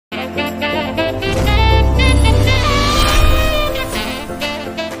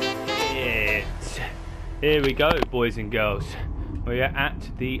Here we go, boys and girls. We are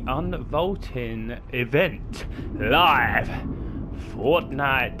at the Unvaulting event. Live!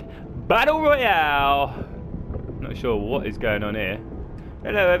 Fortnite Battle Royale! Not sure what is going on here.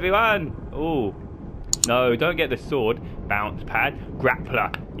 Hello, everyone! Oh, no, don't get the sword. Bounce pad.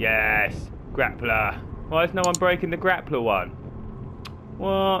 Grappler. Yes, grappler. Why is no one breaking the grappler one?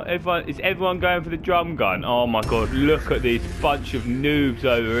 Well, is everyone going for the drum gun? Oh my god, look at this bunch of noobs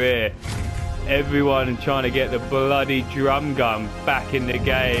over here. Everyone trying to get the bloody drum gun back in the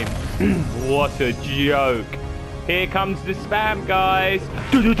game. What a joke. Here comes the spam, guys.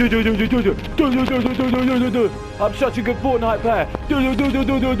 I'm such a good Fortnite player.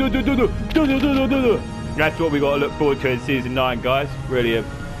 That's what we got to look forward to in Season 9, guys. Brilliant.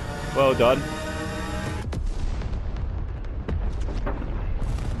 Well done.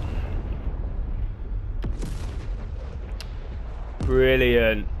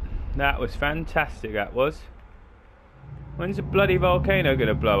 Brilliant. That was fantastic, that was. When's the bloody volcano going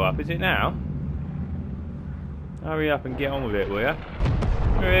to blow up? Is it now? Hurry up and get on with it, will ya?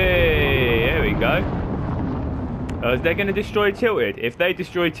 Hey, there we go. They're going to destroy Tilted. If they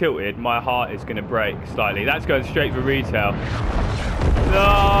destroy Tilted, my heart is going to break slightly. That's going straight for retail.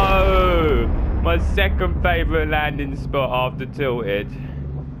 No! My second favourite landing spot after Tilted.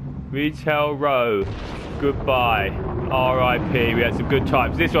 Retail Row. Goodbye. R.I.P. We had some good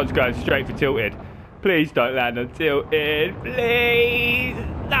times. This one's going straight for Tilted. Please don't land on Tilted. Please.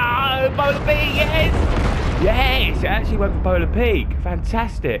 No. Polar Peak. Yes. Yes. It actually went for Polar Peak.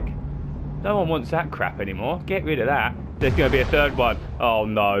 Fantastic. No one wants that crap anymore. Get rid of that. There's going to be a third one. Oh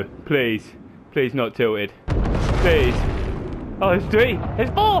no. Please. Please not Tilted. Please. Oh, there's 3. There's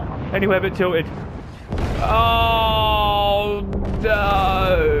 4. Anywhere but Tilted. Oh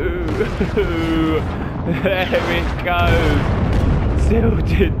no. There it goes.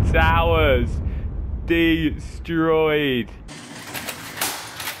 Tilted Towers destroyed.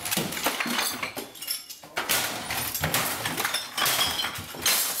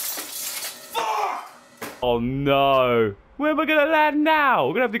 Oh no. Where am I going to land now?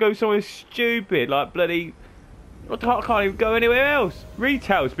 We're going to have to go somewhere stupid like bloody... I can't even go anywhere else.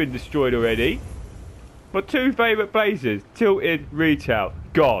 Retail's been destroyed already. My 2 favourite places. Tilted, Retail.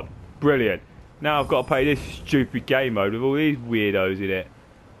 Gone. Brilliant. Now I've got to play this stupid game mode with all these weirdos in it.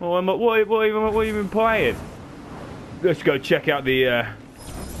 What even playing? Let's go check out the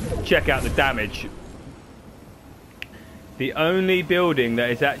damage. The only building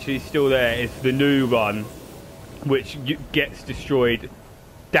that is actually still there is the new one, which gets destroyed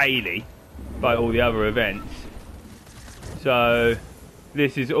daily by all the other events. So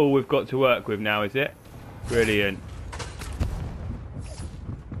this is all we've got to work with now, is it? Brilliant.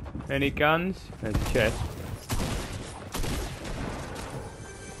 Any guns? There's a chest.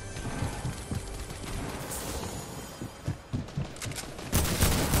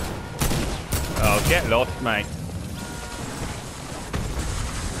 Oh, get lost, mate.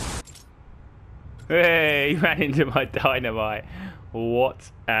 Hey, he ran into my dynamite.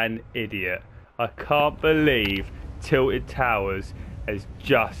 What an idiot. I can't believe Tilted Towers has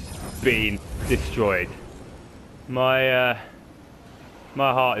just been destroyed. My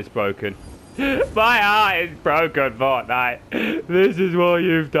heart is broken. My heart is broken, Fortnite. This is what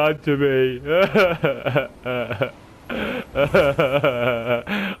you've done to me.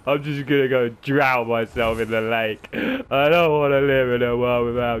 I'm just gonna go drown myself in the lake. I don't want to live in a world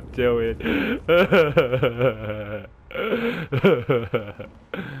without Tilted.